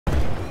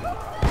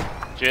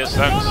Cheers,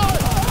 thanks.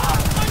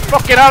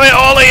 Fucking have it,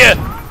 all of you!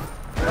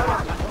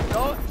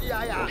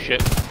 Oh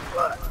shit.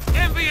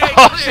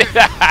 Oh, see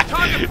that?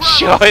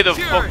 Show it the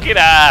fucking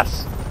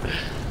ass!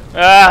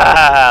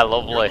 Ah,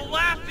 lovely.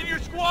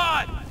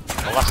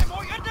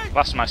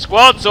 Last of my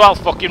squad, so I'll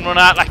fucking run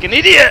out like an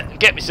idiot and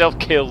get myself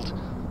killed.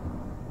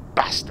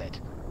 Bastard.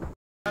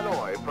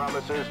 Hanoi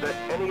promises that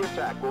any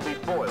attack will be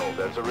foiled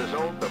as a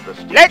result of the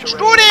Let's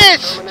do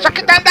this!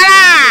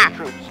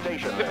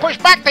 Sakatandara! We push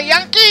back the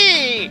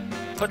Yankee!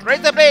 Put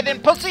razor blade in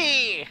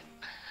pussy!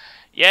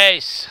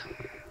 Yes!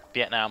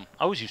 Vietnam.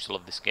 I always used to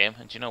love this game,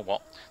 and do you know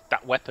what?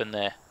 That weapon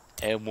there,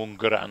 M1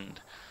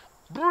 Garand.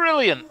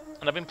 Brilliant!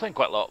 And I've been playing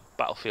quite a lot of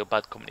Battlefield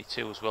Bad Company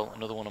 2 as well,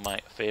 another one of my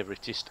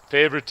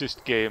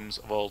favouriteest games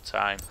of all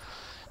time.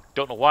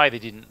 Don't know why they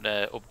didn't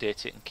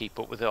update it and keep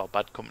up with it, or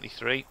Bad Company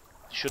 3.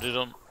 Should have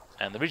done.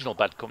 And the original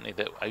Bad Company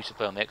that I used to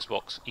play on the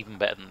Xbox, even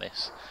better than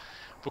this.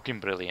 Fucking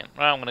brilliant.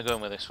 Right, I'm going to go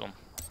in with this one.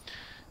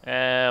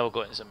 We'll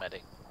go in as a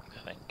medic, I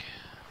think.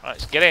 Right,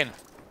 let's get in.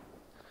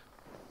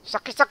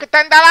 Sucky sucky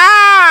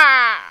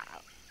tandala!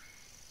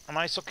 Am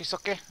I sucky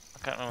sucky? I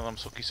can't remember if I'm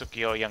sucky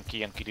sucky or Yankee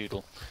Yankee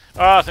Doodle.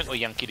 Oh, I think we're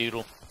Yankee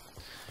Doodle.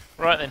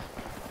 Right then.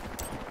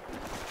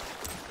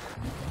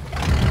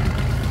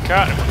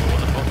 Can't remember what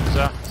the buttons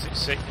are.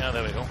 6-6. Oh,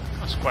 there we go.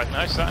 That's quite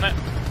nice, that, isn't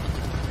it?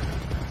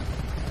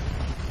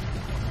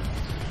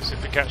 See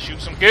if we can't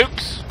shoot some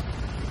gooks.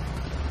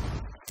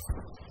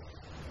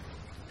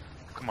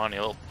 Come on, you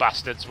little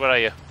bastards. Where are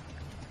you?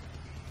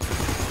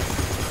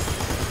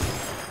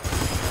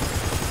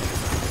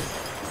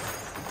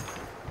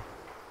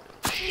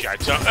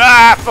 Shite up.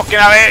 Ah, fucking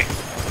have it!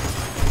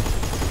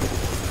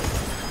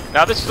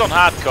 Now this is on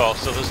hardcore,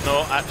 so there's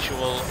no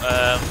actual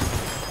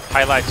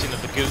highlighting of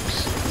the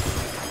gooks.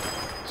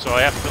 So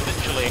I have to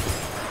literally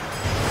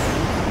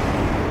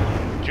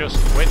just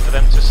wait for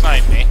them to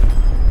snipe me.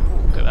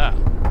 Ooh, look at that!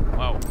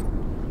 Wow.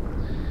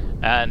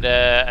 And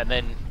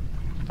then,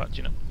 in fact,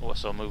 you know, oh, I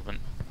saw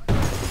movement.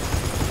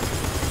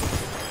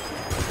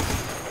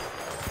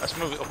 Let's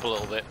move it up a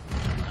little bit.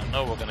 I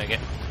know we're gonna get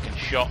fucking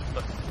shot,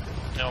 but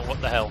you know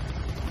what the hell.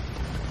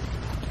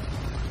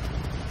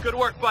 Good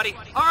work, buddy.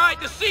 All right,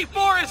 the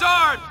C4 is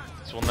armed.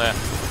 There's one there.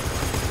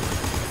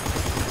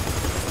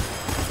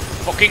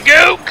 Fucking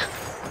gook!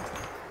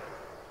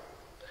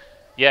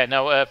 Yeah,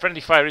 no,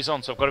 friendly fire is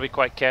on, so I've got to be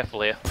quite careful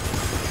here.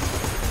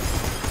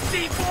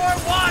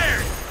 C4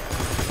 wired.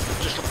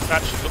 Just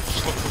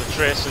look for the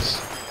tracers.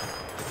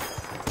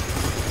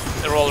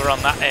 They're all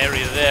around that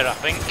area there, I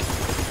think.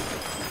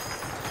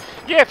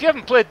 Yeah, if you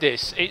haven't played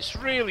this, it's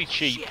really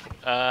cheap.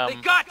 They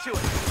got to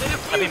it.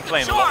 I've been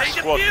playing a lot of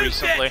Squad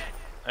recently.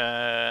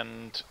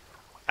 And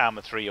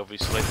Arma 3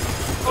 obviously.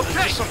 But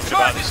there's just something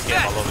about this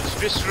game I love. It's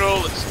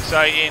visceral, it's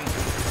exciting,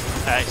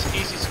 it's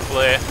easy to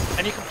play,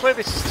 and you can play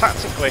this as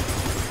tactically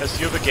as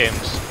the other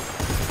games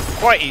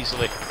quite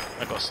easily.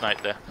 I got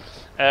sniped there.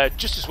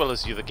 Just as well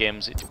as the other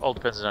games. It all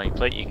depends on how you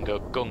play it. You can go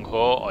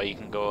gung-ho or you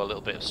can go a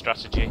little bit of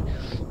strategy.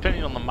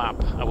 Depending on the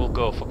map, I will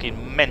go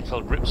fucking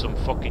mental, rip some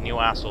fucking new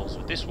assholes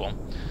with this one.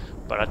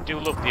 But I do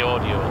love the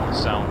audio and the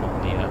sound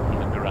on the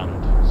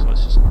Garand. So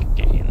let's just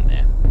get in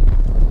there.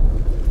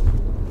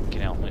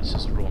 Let's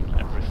just run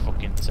every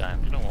fucking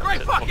time. You know what?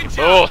 Great fucking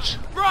boat!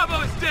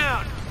 Bravo is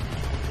down!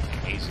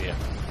 Easier.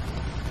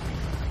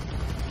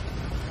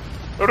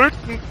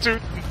 Rootin',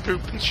 tootin',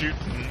 poopin',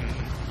 shootin'.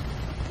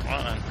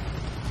 Right then.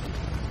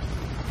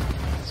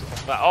 Let's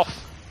pop that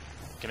off.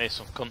 Can hear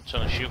some cunt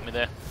trying to shoot me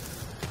there.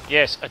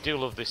 Yes, I do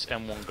love this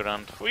M1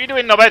 Garand. What are you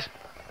doing, knobhead?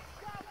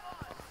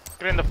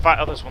 Get in the fight.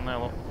 Oh, there's one there,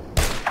 look.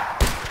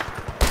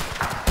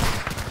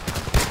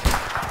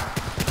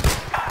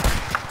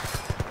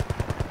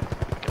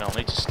 I'll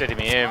need to steady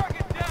me aim.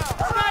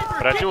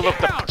 But I do love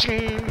the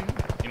ching,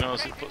 you know,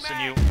 as it puts a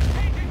new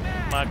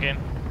mag in.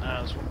 Ah,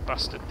 there's one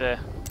bastard there.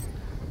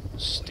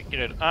 Stick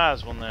your head. Ah,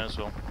 there's one there as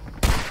well.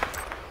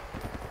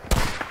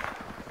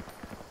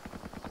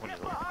 Come on, you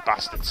little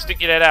bastard.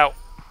 Stick your head out.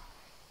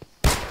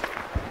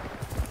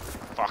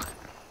 Fuck.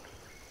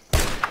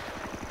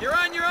 You're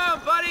on your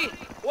own, buddy.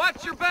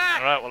 Watch your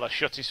back. Alright, well, I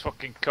shot his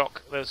fucking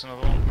cock. There's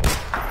another one.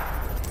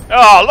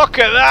 Oh, look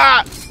at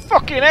that!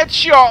 Fucking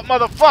headshot,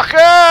 motherfucker!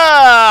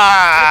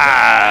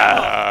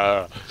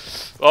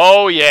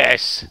 Oh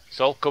yes, it's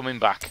all coming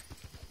back.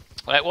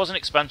 It was an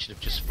expansion of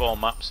just 4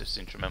 maps, if you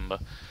seem to remember.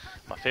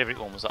 My favourite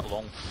one was that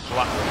long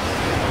flat one.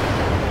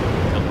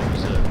 That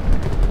was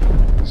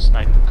a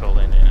sniper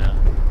calling in.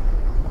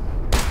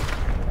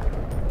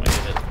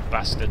 Little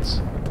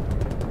bastards.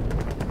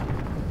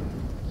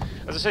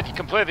 As I said, you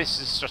can play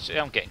this as a strategy.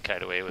 I'm getting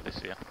carried away with this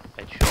here.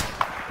 Headshot.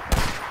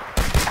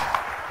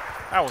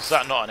 How was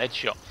that not an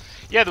headshot?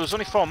 Yeah, there was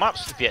only 4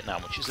 maps to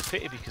Vietnam, which is a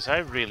pity because I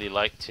really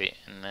liked it,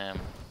 and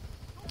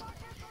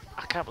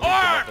I can't believe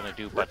they're not going to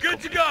do Bad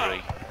Company 3.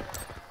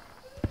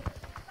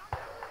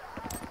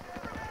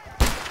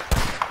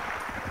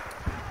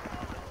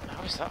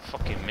 How is that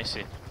fucking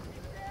missing?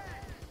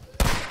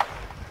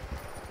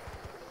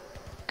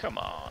 Come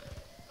on.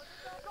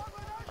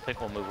 I think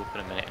we'll move up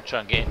in a minute and try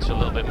and get into a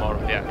little bit more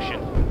of the action.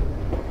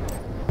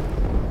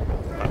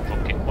 Right,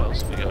 fuck it, what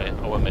else have we got here?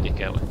 Oh, medic,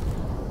 are we?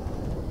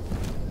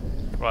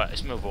 Right,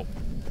 let's move up.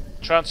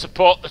 Try and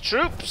support the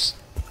troops.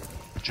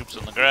 Troops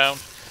on the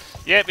ground.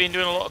 Yeah, been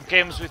doing a lot of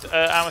games with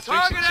Arma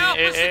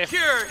 360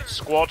 AA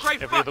squad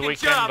every other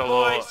weekend,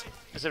 although,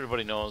 as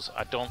everybody knows,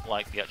 I don't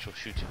like the actual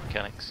shooting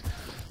mechanics.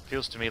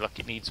 Feels to me like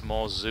it needs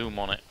more zoom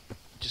on it.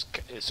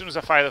 Just as soon as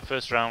I fire the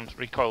first round,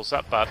 recoil's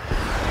that bad,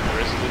 the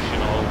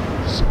resolution all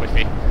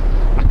squiffy.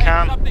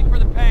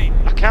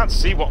 I can't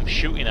see what I'm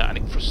shooting at, and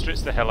it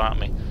frustrates the hell out of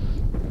me.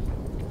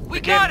 The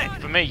game,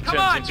 for me,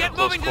 turns into a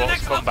close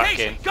quarters combat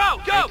game.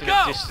 Anything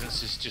at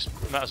distance is just,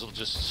 might as well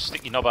just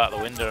stick your knob out the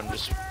window and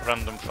just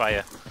random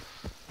fire.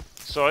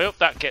 So I hope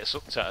that gets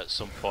looked at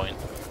some point,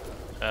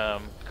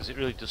 because it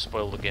really does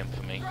spoil the game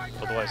for me.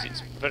 Otherwise,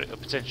 it's very a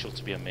potential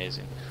to be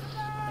amazing.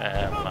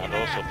 And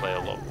also play a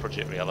lot of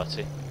Project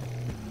Reality,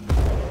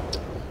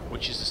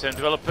 which is the same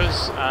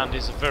developers and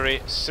is a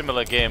very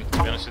similar game,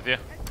 to be honest with you.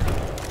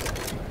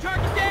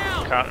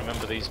 I can't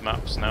remember these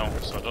maps now,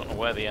 so I don't know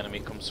where the enemy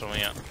comes from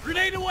yet.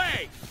 Grenade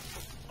away!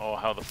 Or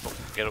how the fuck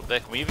we get up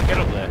there. Can we even get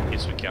up there?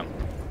 Yes, we can.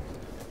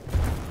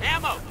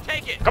 Ammo,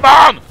 take it! Come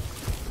on!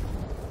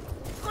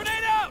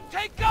 Grenade out!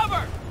 Take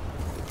cover!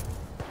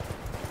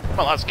 Come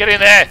on, lads, get in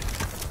there!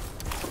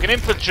 Fucking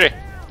infantry!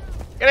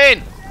 Get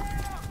in!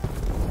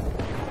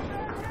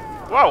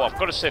 Wow, I've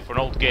got to say, for an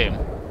old game,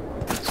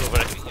 it's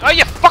over. Oh,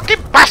 you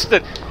fucking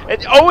bastard!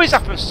 It always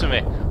happens to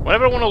me.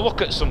 Whenever I want to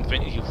look at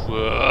something,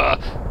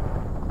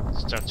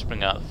 it's time to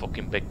bring out the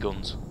fucking big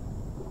guns.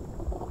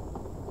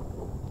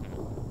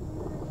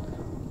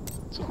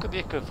 Let's look at the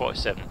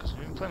AK-47, because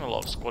we've been playing a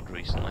lot of squad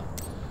recently.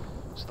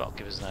 So that'll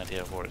give us an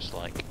idea of what it's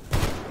like.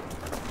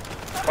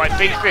 Quite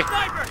beefy!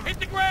 Hit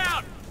the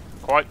ground!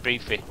 Quite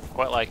beefy.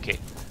 Quite like it.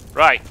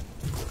 Right.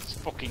 Let's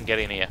fucking get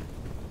in here.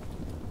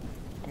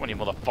 Come on, you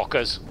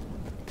motherfuckers.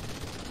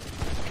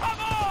 Come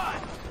on!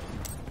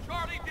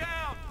 Charlie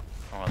down!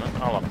 Alright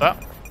then, I'll have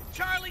that.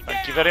 Charlie down!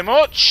 Thank you very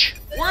much!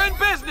 We're in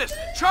business!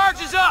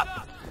 Charge is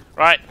up!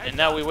 Right, and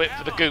now we wait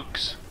for the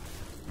gooks.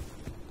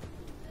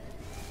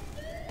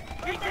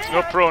 There's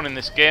no prone in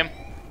this game.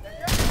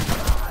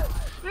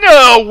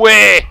 No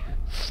way!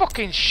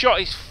 Fucking shot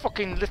his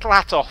fucking little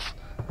hat off.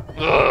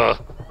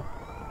 Ugh.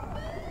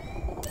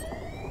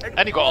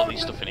 And you got all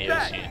these stuff in here,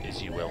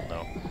 as you will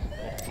know.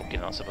 Oh,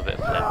 fucking let's have a bit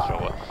of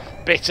flamethrower.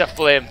 Bit of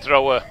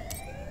flamethrower.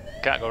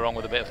 Can't go wrong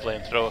with a bit of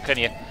flamethrower, can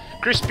you?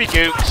 Crispy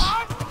gooks.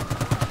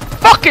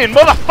 Fucking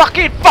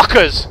motherfucking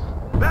fuckers!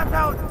 That's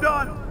how it's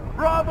done.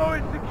 Bravo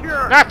is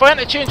secure. Now, if I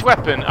hadn't changed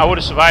weapon, I would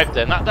have survived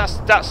then.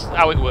 That's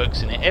how it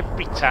works, innit?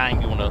 Every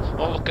time you wanna,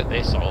 oh look at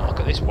this, oh look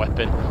at this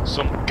weapon,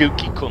 some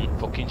gooky cunt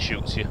fucking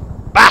shoots you.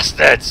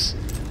 Bastards!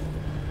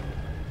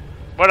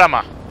 Where am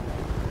I?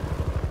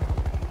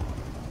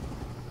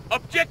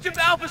 Objective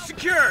Alpha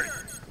secured!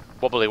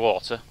 Wobbly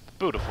water.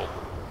 Beautiful.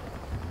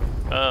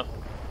 Well,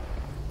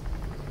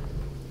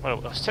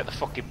 let's take the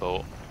fucking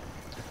boat.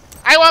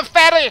 I want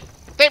ferry!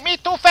 Take me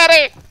to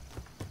ferry!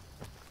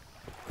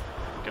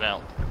 Get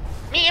out.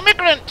 Me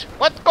immigrant!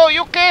 Let's go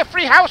UK!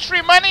 Free house,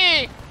 free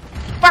money!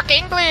 Fuck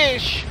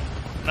English!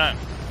 No.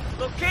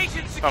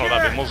 Location secure! Oh,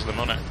 that'd be Muslim,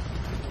 wouldn't it?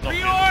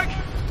 Reorg!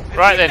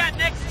 Right then. That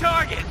next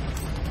target!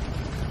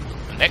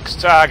 The next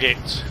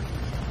target.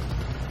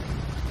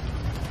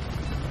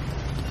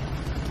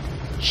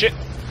 Shit!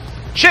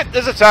 Shit,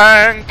 there's a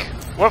tank!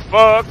 We're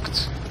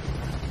fucked!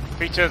 If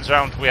he turns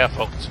around, we are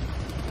fucked.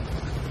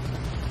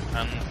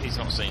 And he's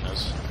not seen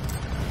us.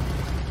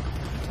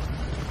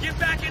 Get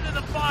back into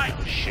the fight!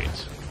 Oh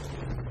shit.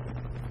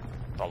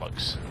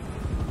 Bollocks.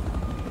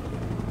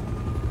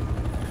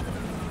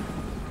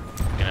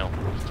 You know,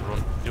 we have to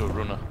run, do a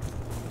runner.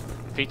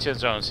 If he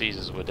turns around and sees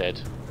us, we're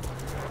dead.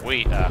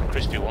 We are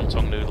crispy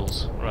wonton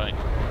noodles. Right.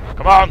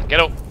 Come on,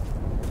 get up!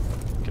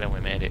 Get on, we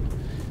made it.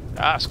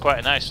 That's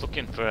quite nice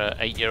looking for an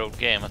 8-year-old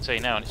game, I'll tell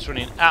you now, and it's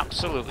running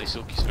absolutely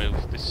silky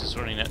smooth. This is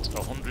running at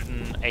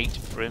 108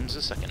 frames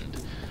a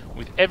second,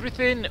 with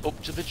everything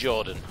up to the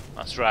Jordan.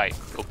 That's right,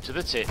 up to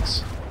the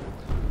tits.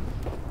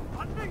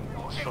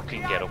 Let's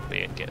fucking get up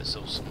here and get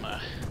ourselves some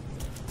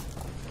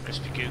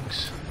crispy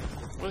gooks.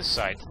 With a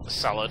side, a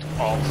salad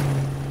of...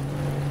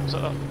 What's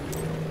that?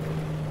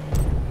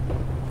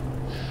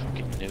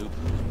 Fucking noob.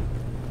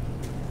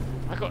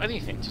 Have I got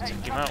anything to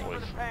take him out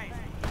with?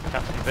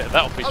 Can't put a bit of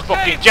that up his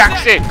fucking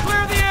Jackson!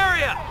 Clear the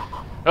area!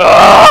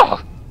 Oh!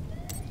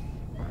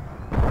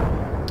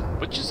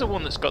 Which is the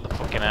one that's got the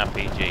fucking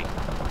RPG?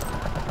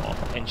 Oh,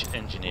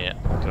 engineer,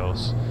 of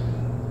course.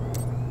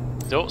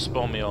 Don't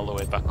spawn me all the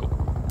way back up.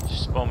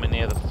 Just spawn me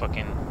near the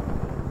fucking...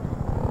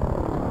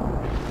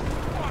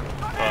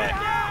 Right.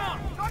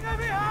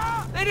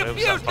 They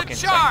defused the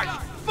charge!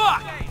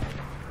 Fuck!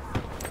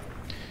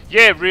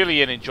 Yeah,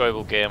 really an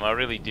enjoyable game. I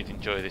really did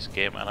enjoy this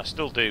game, and I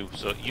still do.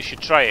 So you should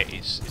try it.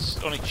 It's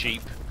only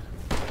cheap.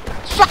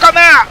 Suck on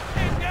that!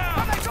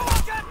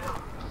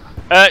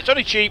 It's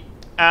only cheap,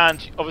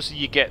 and obviously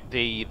you get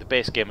the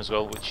base game as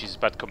well, which is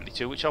Bad Company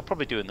 2, which I'll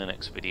probably do in the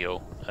next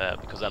video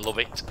because I love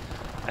it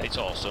and it's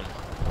awesome.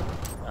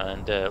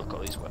 And look at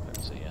all these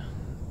weapons here.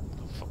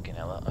 Oh, fucking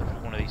hell! Every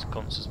one of these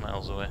cunts is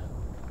miles away.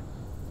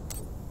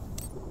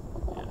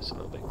 Yes, a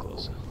little bit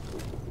closer.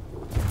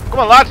 Come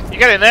on, lad, you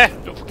get in there.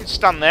 Don't fucking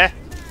stand there.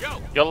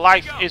 Your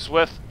life is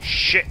worth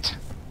shit.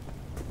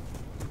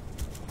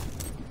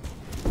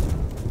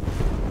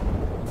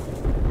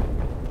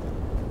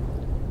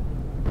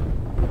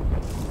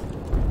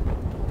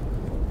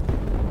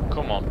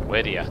 Come on,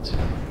 where are you at?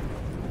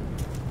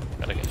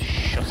 Gotta get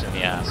shot in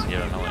the ass here,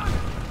 I know it.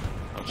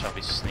 I'm trying to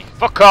be sneaky.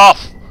 Fuck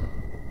off!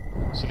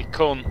 Silly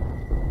cunt.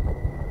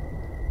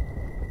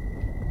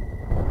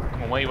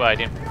 Come on, where are you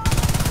hiding?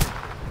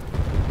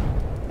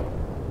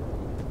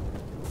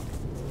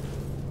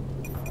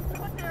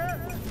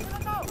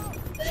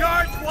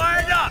 Charge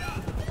wired up!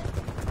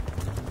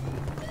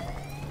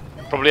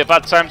 Probably a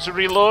bad time to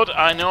reload.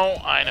 I know.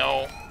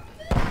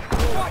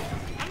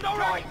 I'm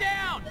already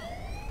down!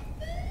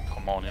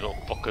 Come on, you little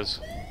fuckers.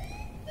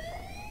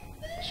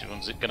 Which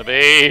one's it gonna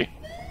be?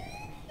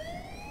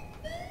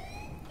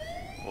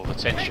 All the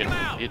tension,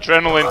 the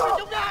adrenaline.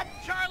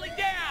 Charlie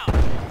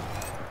down!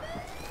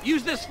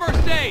 Use this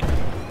first aid!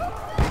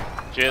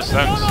 Cheers,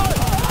 thanks.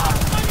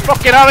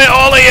 Fucking have it,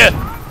 all of you!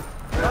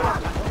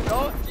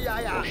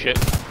 Oh shit.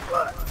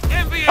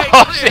 MVA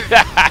Oh, cleared. see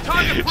that?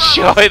 Target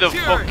Show Bravo it the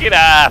secured. fucking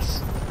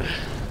ass.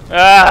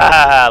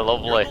 Ah,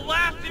 lovely. You're the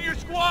last in your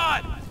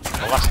squad!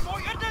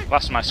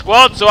 Last of my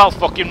squad, so I'll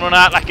fucking run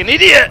out like an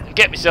idiot and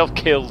get myself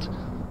killed.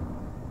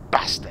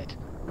 Bastard.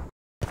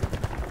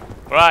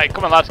 Right,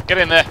 come on, lad, get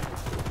in there.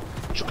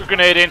 Chuck a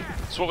grenade in.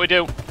 That's what we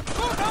do.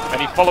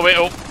 Then you follow it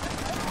up.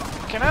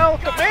 Fucking hell,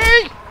 look at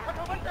me!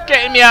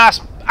 Getting my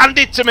ass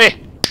handed to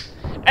me.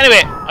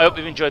 Anyway, I hope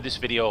you've enjoyed this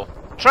video.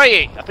 Try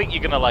it. I think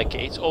you're gonna like it.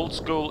 It's old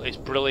school. It's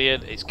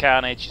brilliant. It's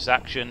carnage. It's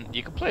action.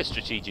 You can play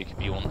strategic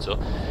if you want to,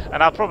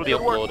 and I'll probably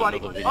upload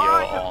another video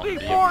on the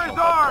original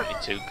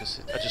Bad 22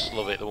 because I just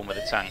love it. The one with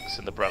the tanks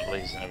and the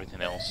Bradleys and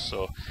everything else.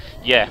 So,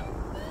 yeah,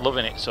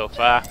 loving it so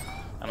far.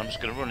 And I'm just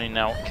gonna run in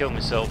now, kill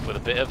myself with a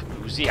bit of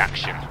Uzi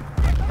action.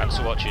 Thanks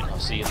for watching. I'll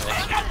see you in the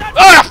next video.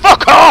 Ah,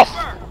 fuck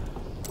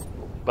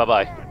off! Bye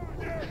bye.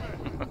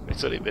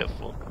 It's only a bit of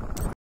fun.